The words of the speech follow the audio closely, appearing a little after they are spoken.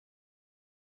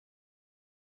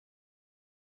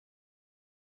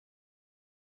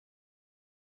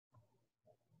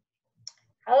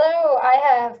Hello, I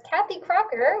have Kathy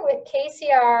Crocker with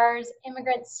KCR's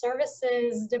Immigrant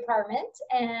Services Department,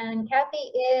 and Kathy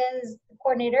is the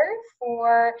coordinator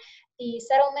for the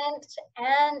settlement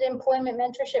and employment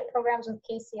mentorship programs with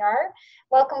KCR.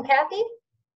 Welcome, Kathy.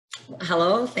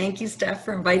 Hello, thank you, Steph,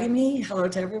 for inviting me. Hello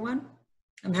to everyone.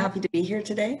 I'm happy to be here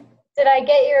today. Did I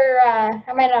get your,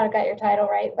 I might not have got your title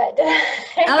right, but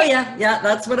Oh yeah,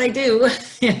 that's what I do.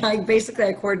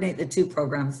 I coordinate the two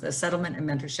programs, the settlement and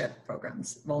mentorship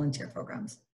programs, volunteer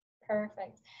programs.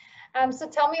 Perfect. So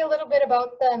tell me a little bit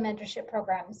about the mentorship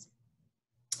programs.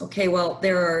 Okay, well,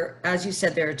 there are, as you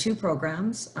said, there are two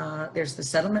programs. There's the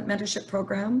settlement mentorship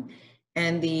program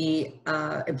and the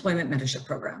employment mentorship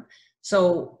program.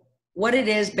 So what it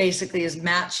is basically is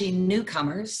matching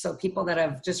newcomers, so people that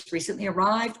have just recently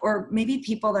arrived, or maybe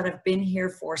people that have been here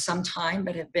for some time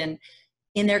but have been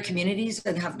in their communities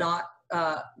and have not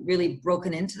really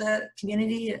broken into the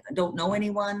community, don't know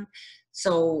anyone.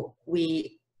 So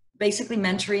we basically,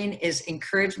 mentoring is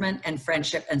encouragement and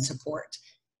friendship and support.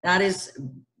 That is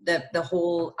the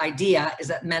whole idea, is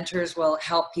that mentors will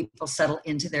help people settle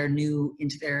into their new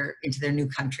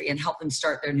country and help them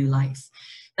start their new life.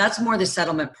 That's more the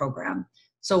settlement program.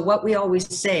 So what we always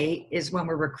say is, when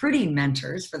we're recruiting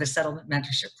mentors for the settlement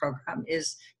mentorship program,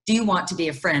 is, do you want to be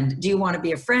a friend? Do you want to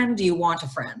be a friend? Do you want a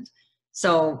friend?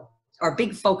 So our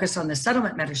big focus on the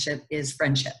settlement mentorship is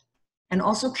friendship, and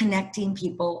also connecting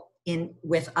people in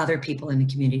with other people in the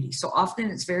community. So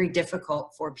often it's very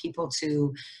difficult for people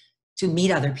to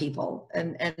meet other people,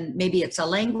 and maybe it's a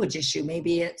language issue,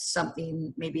 maybe it's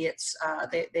something, maybe it's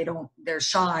they're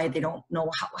shy, they don't know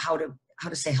how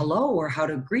to say hello or how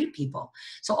to greet people.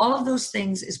 So all of those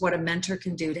things is what a mentor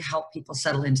can do to help people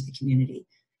settle into the community.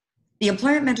 The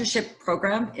employment mentorship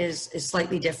program is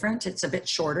slightly different. It's a bit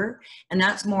shorter, and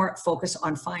that's more focused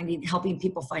on helping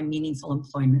people find meaningful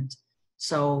employment.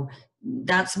 So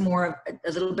that's a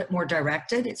little bit more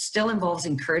directed. It still involves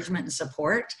encouragement and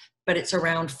support, but it's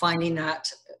around finding that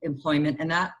employment, and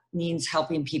that means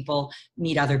helping people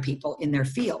meet other people in their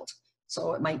field.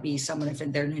 So it might be someone, if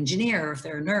they're an engineer or if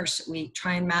they're a nurse, we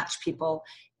try and match people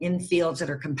in fields that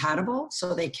are compatible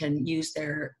so they can use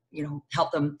their,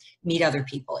 help them meet other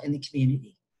people in the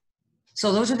community.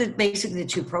 So those are basically the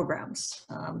two programs.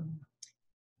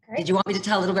 Did you want me to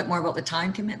tell a little bit more about the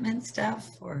time commitment,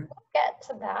 Steph? Or? We'll get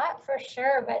to that for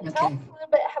sure, but tell us a little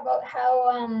bit about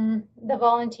how the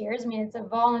volunteers, it's a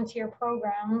volunteer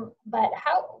program, but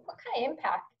what kind of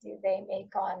impact do they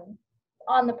make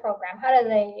on the program? How do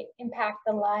they impact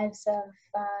the lives of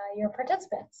your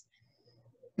participants?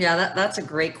 Yeah, that's a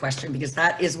great question, because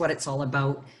that is what it's all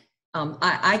about.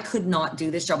 I could not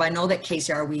do this job. I know that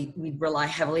KCR, we rely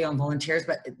heavily on volunteers,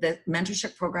 but the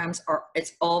mentorship programs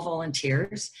it's all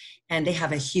volunteers, and they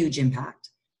have a huge impact.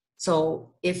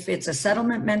 So if it's a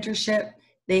settlement mentorship,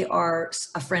 they are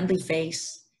a friendly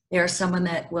face. They are someone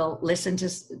that will listen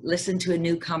to a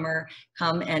newcomer,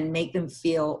 come and make them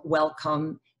feel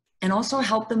welcome, and also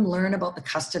help them learn about the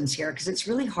customs here, because it's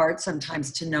really hard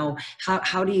sometimes to know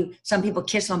some people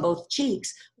kiss on both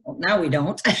cheeks. Well, now we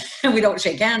don't, and we don't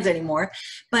shake hands anymore,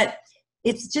 but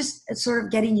it's sort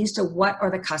of getting used to what are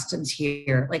the customs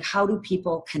here, like how do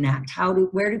people connect,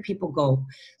 where do people go.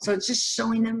 So it's just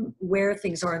showing them where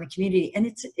things are in the community, and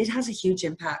it has a huge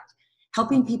impact,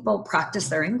 helping people practice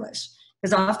their English,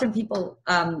 because often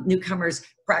newcomers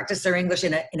practice their English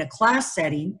in a class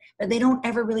setting, but they don't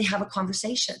ever really have a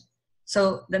conversation.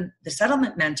 So the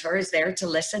settlement mentor is there to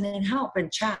listen and help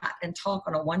and chat and talk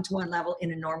on a one-to-one level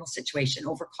in a normal situation,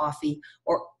 over coffee,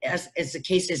 or as the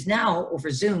case is now, over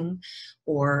Zoom,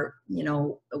 or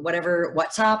whatever,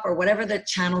 WhatsApp, or whatever the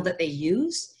channel that they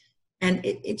use. And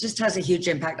it just has a huge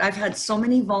impact. I've had so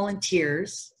many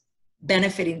volunteers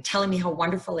benefiting, telling me how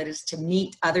wonderful it is to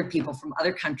meet other people from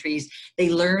other countries. They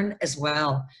learn as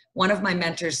well. One of my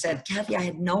mentors said, "Kathy, I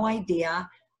had no idea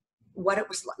what it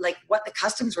was like, what the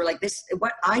customs were like. This,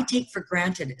 what I take for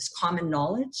granted is common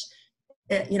knowledge.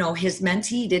 His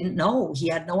mentee didn't know. He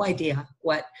had no idea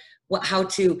how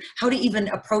to even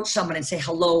approach someone and say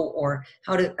hello, or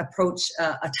how to approach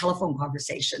a telephone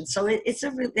conversation. So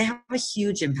they have a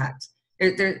huge impact.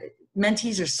 Their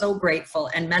mentees are so grateful,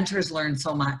 and mentors learn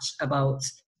so much about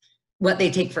what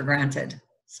they take for granted.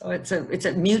 So it's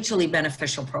a mutually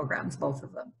beneficial programs, both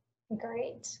of them.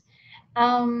 Great.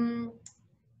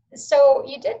 So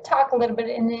you did talk a little bit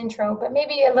in the intro, but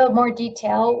maybe a little more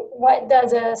detail.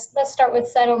 Let's start with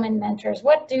settlement mentors.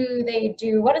 What do they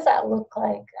do? What does that look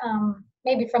like?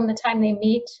 Maybe from the time they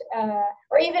meet,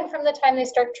 or even from the time they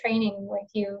start training with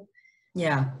you.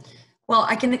 Yeah. Well,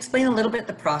 I can explain a little bit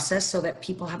the process so that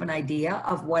people have an idea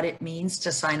of what it means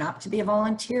to sign up to be a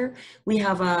volunteer. We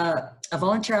have a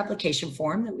volunteer application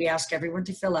form that we ask everyone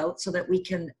to fill out so that we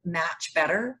can match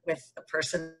better with the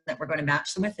person that we're going to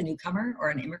match them with, a newcomer or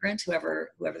an immigrant, whoever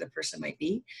the person might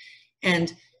be.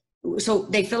 And so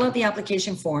they fill out the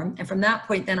application form, and from that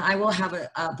point, then I will have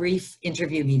a brief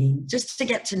interview meeting just to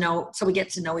get to know, so we get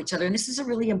to know each other. And this is a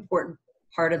really important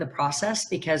part of the process,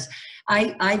 because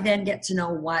I then get to know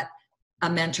what a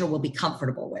mentor will be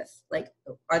comfortable with. Like,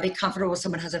 are they comfortable with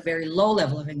someone who has a very low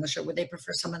level of English, or would they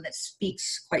prefer someone that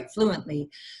speaks quite fluently?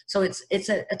 So it's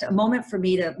a moment for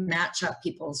me to match up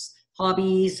people's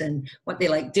hobbies and what they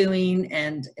like doing,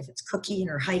 and if it's cooking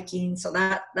or hiking. So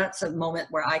that's a moment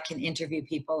where I can interview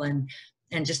people and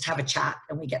just have a chat,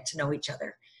 and we get to know each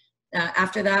other.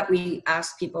 After that, we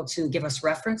ask people to give us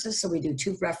references. So we do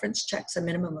 2 reference checks, a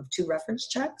minimum of 2 reference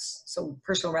checks. So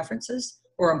personal references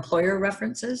or employer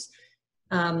references.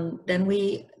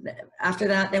 After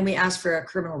that, then we ask for a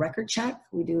criminal record check.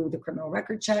 We do the criminal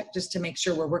record check just to make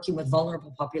sure we're working with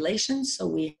vulnerable populations. So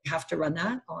we have to run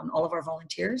that on all of our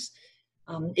volunteers.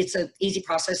 It's an easy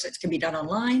process. It can be done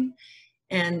online.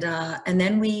 And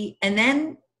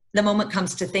then the moment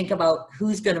comes to think about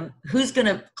who's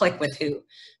gonna click with who.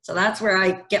 So that's where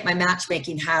I get my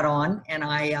matchmaking hat on, and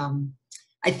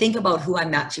I think about who I'm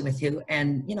matching with who,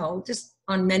 and just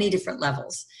on many different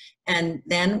levels. And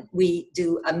then we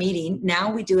do a meeting.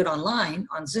 Now we do it online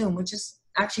on Zoom, which is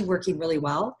actually working really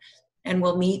well. And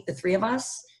we'll meet, the 3 of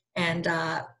us, and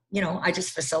I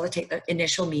just facilitate the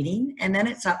initial meeting, and then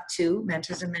it's up to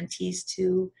mentors and mentees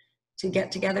to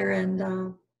get together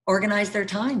and organize their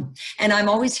time. And I'm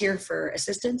always here for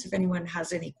assistance. If anyone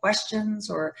has any questions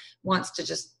or wants to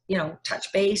just,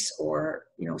 touch base, or,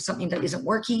 something that isn't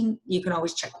working, you can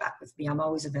always check back with me. I'm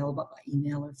always available by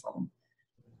email or phone.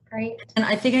 Great. And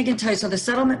I think I can tell you, so the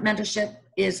settlement mentorship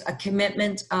is a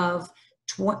commitment of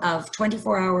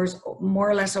 24 hours, more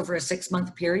or less over a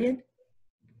 6-month period.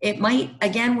 It might,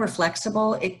 again, we're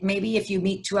flexible. It maybe if you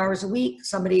meet 2 hours a week,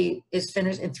 somebody is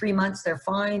finished in 3 months, they're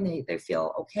fine, they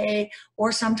feel okay.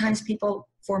 Or sometimes people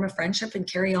form a friendship and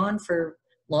carry on for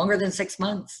longer than 6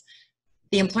 months.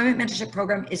 The employment mentorship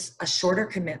program is a shorter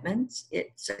commitment.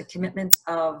 It's a commitment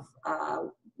of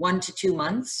 1 to 2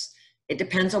 months. It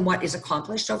depends on what is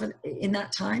accomplished in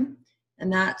that time.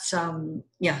 And that's, so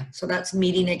that's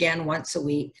meeting again once a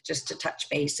week just to touch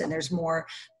base. And there's more,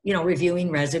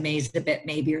 reviewing resumes a bit,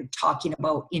 maybe, or talking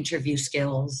about interview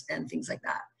skills and things like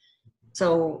that.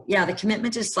 So yeah, the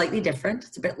commitment is slightly different.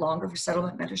 It's a bit longer for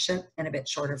settlement mentorship and a bit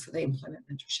shorter for the employment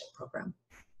mentorship program.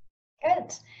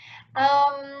 Good.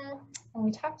 And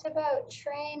we talked about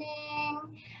training.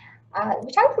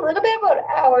 We talked a little bit about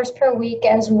hours per week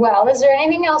as well. Is there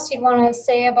anything else you'd want to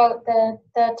say about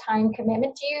the time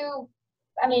commitment?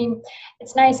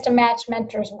 It's nice to match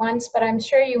mentors once, but I'm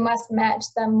sure you must match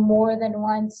them more than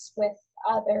once with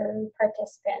other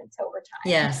participants over time.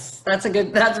 Yes, that's a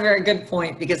very good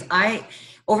point, because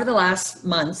over the last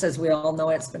months, as we all know,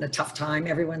 it's been a tough time.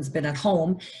 Everyone's been at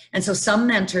home. And so some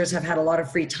mentors have had a lot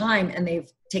of free time, and they've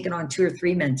taken on 2 or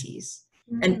 3 mentees.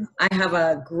 Mm-hmm. And I have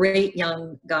a great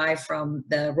young guy from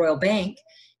the Royal Bank,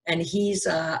 and he's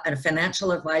a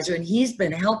financial advisor, and he's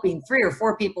been helping 3 or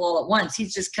 4 people all at once.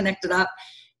 He's just connected up.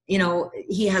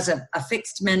 He has a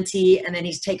fixed mentee, and then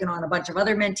he's taken on a bunch of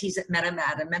other mentees that met him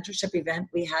at a mentorship event.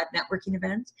 We had networking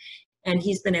event, and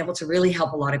he's been able to really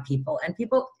help a lot of people.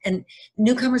 And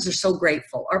newcomers are so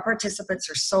grateful. Our participants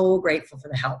are so grateful for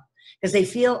the help, because they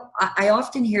feel, I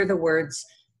often hear the words,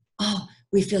 oh,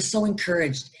 we feel so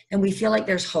encouraged, and we feel like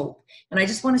there's hope. And I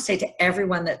just want to say to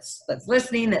everyone that's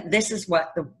listening that this is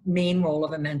what the main role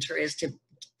of a mentor is, to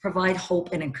provide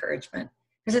hope and encouragement,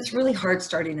 because it's really hard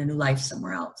starting a new life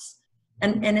somewhere else.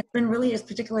 And it's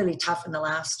particularly tough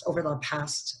over the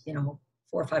past 4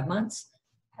 or 5 months.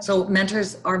 So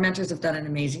our mentors have done an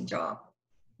amazing job.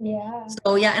 Yeah.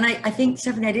 So yeah, and I think,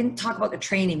 Stephanie, I didn't talk about the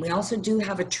training. We also do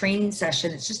have a training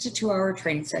session. It's just a 2-hour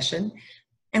training session.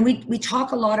 And we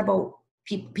talk a lot about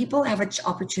people have an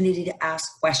opportunity to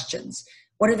ask questions.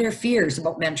 What are their fears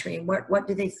about mentoring? What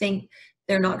do they think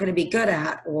they're not going to be good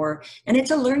at? And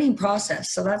it's a learning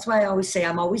process. So that's why I always say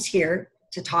I'm always here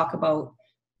to talk about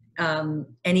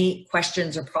any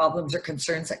questions or problems or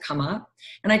concerns that come up.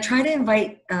 And I try to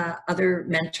invite other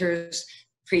mentors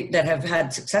that have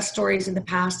had success stories in the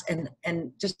past,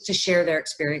 and just to share their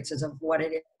experiences of what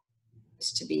it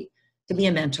is to be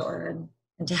a mentor,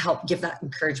 and to help give that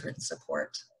encouragement and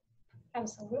support.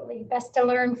 Absolutely. Best to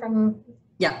learn from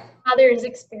Yeah. others'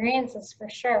 experiences, for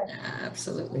sure.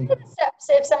 Absolutely. Steps,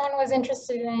 if someone was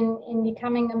interested in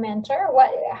becoming a mentor,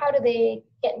 how do they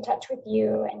get in touch with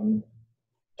you and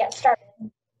get started?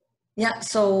 Yeah,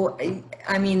 so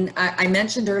I mean, I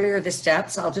mentioned earlier the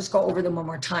steps. I'll just go over them one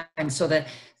more time so that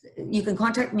you can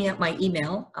contact me at my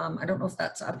email. I don't know if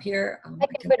that's up here. I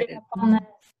can put it up on the,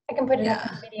 I can put it up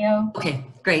on the video. Okay,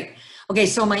 great. Okay,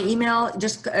 so my email,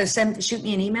 just shoot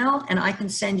me an email and I can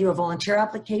send you a volunteer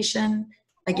application.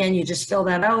 Again, you just fill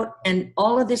that out, and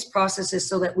all of this process is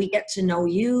so that we get to know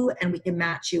you and we can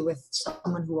match you with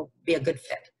someone who will be a good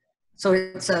fit. So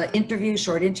it's an interview,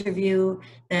 short interview,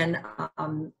 then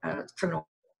a criminal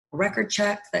record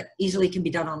check that easily can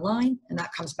be done online, and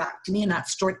that comes back to me, and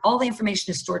that's stored. All the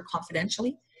information is stored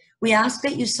confidentially. We ask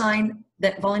that you sign,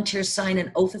 that volunteers sign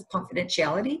an oath of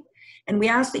confidentiality, and we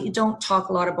ask that you don't talk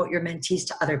a lot about your mentees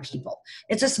to other people.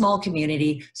 It's a small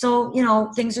community, so you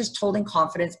know things are told in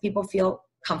confidence. People feel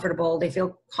comfortable, they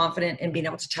feel confident in being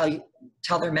able to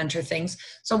tell their mentor things.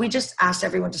 So we just asked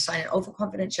everyone to sign an oath of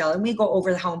confidentiality, and we go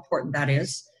over how important that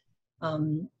is.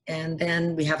 And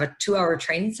then we have a 2-hour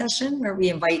training session where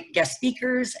we invite guest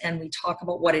speakers and we talk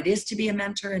about what it is to be a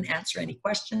mentor and answer any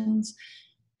questions.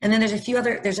 And then there's a few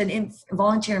other, there's an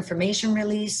volunteer information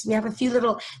release. We have a few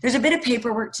little, there's a bit of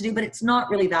paperwork to do, but it's not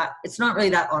really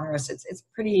that onerous. It's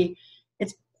pretty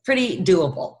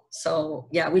doable. So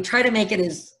yeah, we try to make it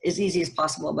as easy as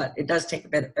possible, but it does take a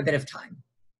bit of time.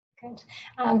 Good.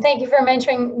 Thank you for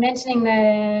mentioning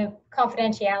the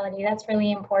confidentiality. That's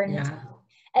really important. Yeah.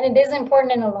 And it is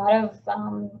important in a lot of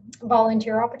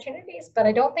volunteer opportunities, but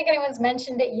I don't think anyone's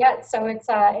mentioned it yet. So it's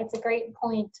a great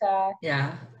point to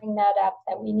bring that up,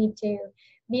 that we need to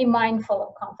be mindful of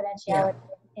confidentiality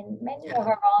in many of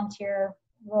our volunteer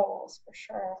roles, for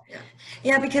sure.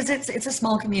 Yeah, because it's a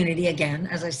small community. Again,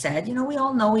 as I said, you know, we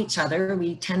all know each other.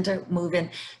 We tend to move in.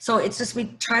 So it's just, we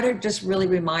try to just really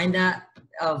remind that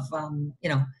of,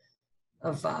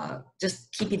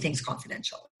 just keeping things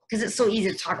confidential. Because it's so easy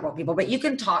to talk about people, but you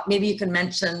can talk, maybe you can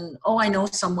mention, oh, I know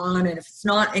someone, and if it's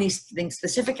not anything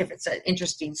specific, if it's an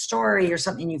interesting story or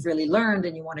something you've really learned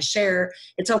and you want to share,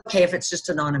 it's okay if it's just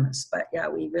anonymous. But yeah,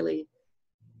 we really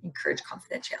encourage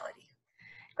confidentiality.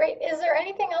 Great. Is there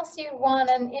anything else you want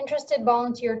an interested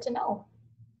volunteer to know?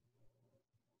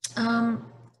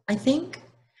 I think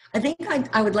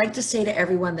I would like to say to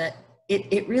everyone that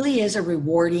it really is a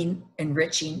rewarding,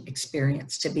 enriching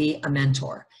experience to be a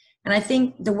mentor. And I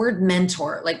think the word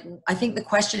mentor, like, I think the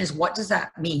question is, what does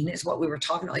that mean, is what we were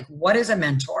talking about. Like, what is a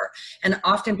mentor? And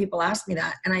often people ask me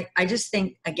that. And I just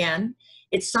think, again,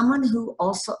 it's someone who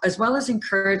also, as well as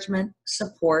encouragement,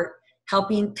 support,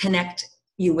 helping connect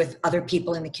you with other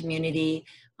people in the community,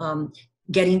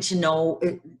 getting to know,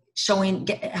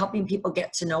 helping people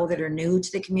get to know that are new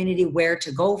to the community, where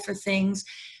to go for things.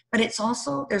 But there's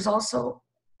also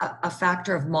a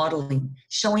factor of modeling,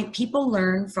 showing people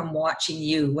learn from watching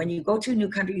you. When you go to a new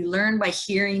country, you learn by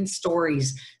hearing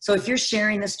stories. So if you're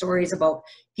sharing the stories about,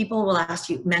 people will ask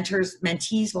you,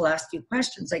 mentees will ask you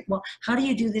questions like, well, how do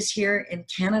you do this here in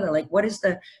Canada? Like, what is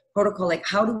the protocol? Like,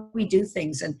 how do we do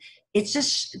things? And it's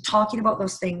just talking about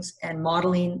those things and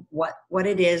modeling what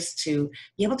it is to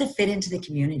be able to fit into the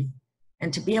community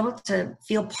and to be able to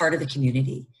feel part of the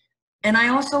community. And I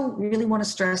also really want to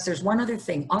stress, there's one other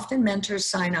thing. Often mentors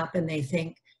sign up and they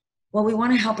think, well, we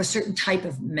want to help a certain type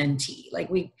of mentee, like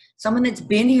someone that's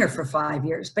been here for 5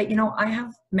 years. But you know, I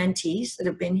have mentees that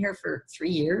have been here for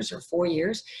 3 years or 4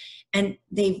 years, and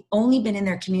they've only been in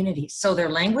their community. So their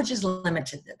language is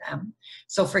limited to them.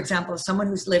 So for example, someone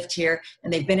who's lived here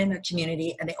and they've been in their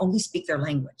community and they only speak their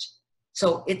language.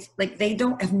 So it's like they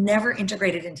have never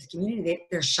integrated into the community.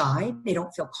 They're shy. They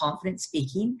don't feel confident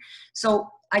speaking. So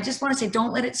I just want to say,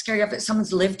 don't let it scare you off that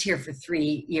someone's lived here for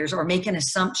 3 years, or make an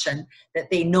assumption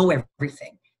that they know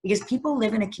everything. Because people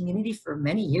live in a community for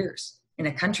many years in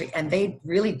a country and they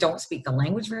really don't speak the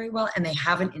language very well and they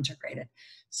haven't integrated.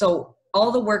 So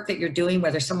all the work that you're doing,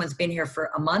 whether someone's been here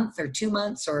for a month or 2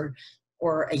 months or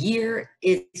a year,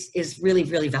 is really,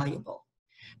 really valuable.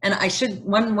 And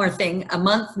one more thing,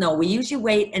 we usually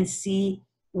wait and see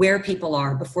where people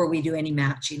are before we do any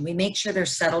matching. We make sure they're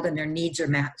settled and their needs are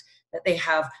met, that they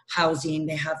have housing,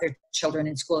 they have their children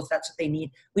in school if that's what they need.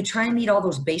 We try and meet all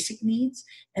those basic needs.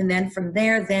 And then from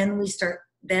there,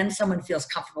 then someone feels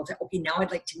comfortable to, okay, now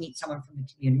I'd like to meet someone from the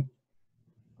community.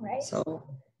 Right. So,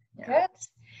 yeah. Good.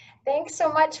 Thanks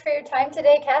so much for your time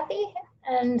today, Kathy.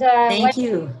 And thank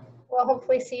you. We'll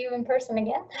hopefully see you in person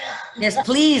again. Yes,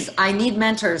 please. I need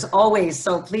mentors always.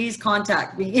 So please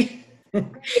contact me.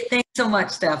 Thanks so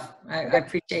much, Steph. I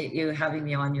appreciate you having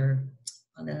me on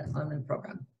the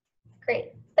program.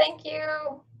 Great. Thank you.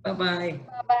 Bye-bye.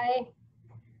 Bye-bye.